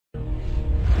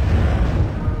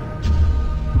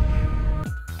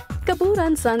Kapoor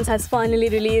and Sons has finally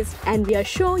released, and we are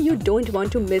sure you don't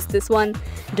want to miss this one.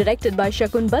 Directed by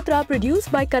Shakun Batra,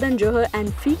 produced by Karan Johar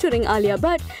and featuring Alia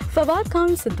Bhatt, Fawad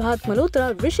Khan, Sidharth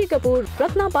Malhotra, Rishi Kapoor,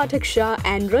 Ratna Pathak Shah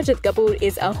and Rajat Kapoor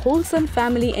is a wholesome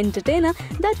family entertainer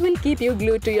that will keep you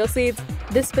glued to your seats.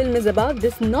 This film is about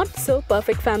this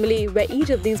not-so-perfect family where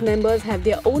each of these members have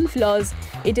their own flaws.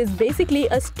 It is basically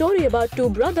a story about two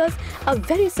brothers, a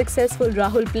very successful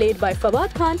Rahul played by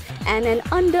Fawad Khan and an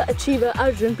underachiever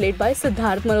Arjun played by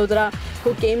Sidharth Malhotra,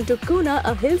 who came to Kuna,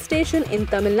 a hill station in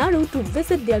Tamil Nadu, to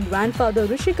visit their grandfather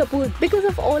Rishi Kapoor because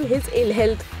of all his ill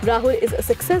health. Rahul is a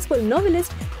successful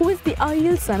novelist who is the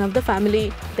ideal son of the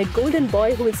family, the golden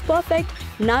boy who is perfect,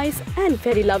 nice and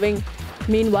very loving.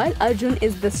 Meanwhile, Arjun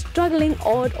is the struggling,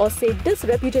 odd or say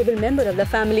disreputable member of the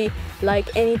family.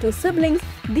 Like any two siblings,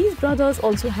 these brothers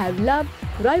also have love,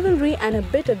 rivalry and a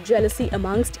bit of jealousy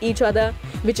amongst each other,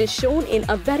 which is shown in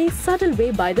a very subtle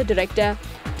way by the director.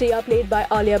 Tia, played by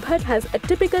Alia Bhatt, has a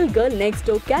typical girl next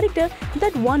door character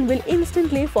that one will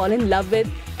instantly fall in love with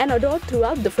and adore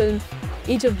throughout the film.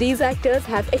 Each of these actors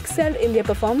have excelled in their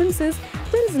performances.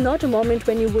 There is not a moment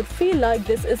when you would feel like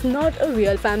this is not a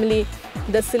real family.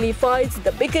 The silly fights,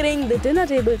 the bickering, the dinner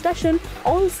table tension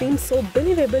all seem so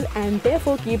believable and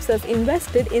therefore keeps us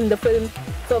invested in the film.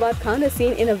 Fawad Khan is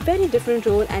seen in a very different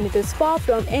role and it is far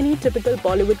from any typical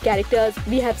Bollywood characters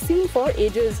we have seen for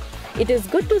ages. It is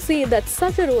good to see that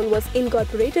such a role was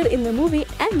incorporated in the movie,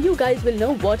 and you guys will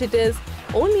know what it is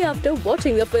only after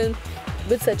watching the film.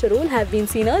 With such a role have been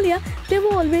seen earlier, they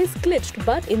were always glitched,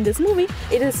 but in this movie,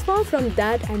 it is far from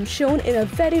that and shown in a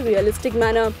very realistic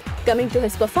manner. Coming to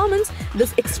his performance,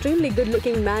 this extremely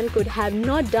good-looking man could have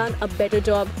not done a better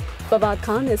job. Fawad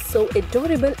Khan is so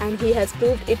adorable and he has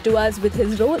proved it to us with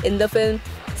his role in the film.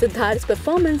 Sidharth's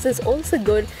performance is also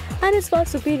good and is far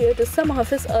superior to some of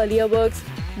his earlier works.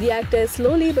 The actor is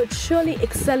slowly but surely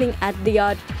excelling at the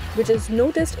art, which is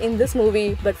noticed in this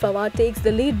movie, but Fawad takes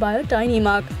the lead by a tiny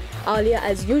mark. Alia,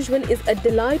 as usual, is a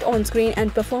delight on screen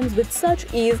and performs with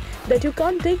such ease that you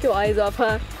can't take your eyes off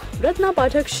her. Ratna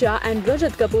Pathak Shah and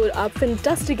Rajat Kapoor are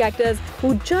fantastic actors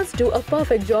who just do a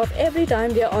perfect job every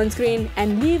time they are on screen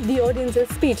and leave the audiences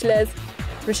speechless.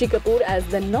 Rishi Kapoor as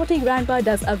the naughty grandpa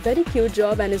does a very cute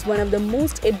job and is one of the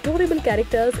most adorable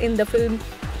characters in the film.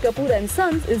 Kapoor and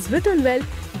Sons is written well,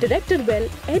 directed well,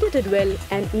 edited well,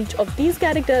 and each of these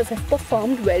characters have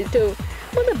performed well too.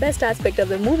 But the best aspect of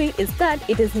the movie is that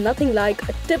it is nothing like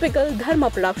a typical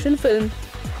Dharma production film.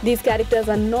 These characters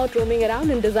are not roaming around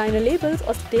in designer labels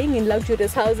or staying in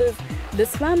luxurious houses.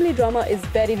 This family drama is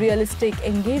very realistic,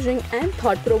 engaging and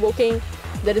thought-provoking.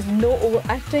 There is no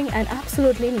overacting and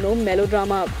absolutely no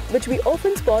melodrama, which we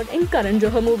often spot in Karan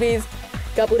Johar movies.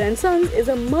 Kapoor and Sons is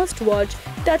a must-watch,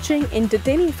 touching,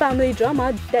 entertaining family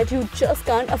drama that you just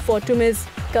can't afford to miss.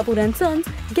 Kapoor and Sons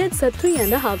gets a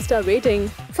 3.5-star rating.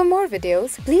 For more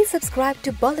videos, please subscribe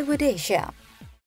to Bollywood Asia.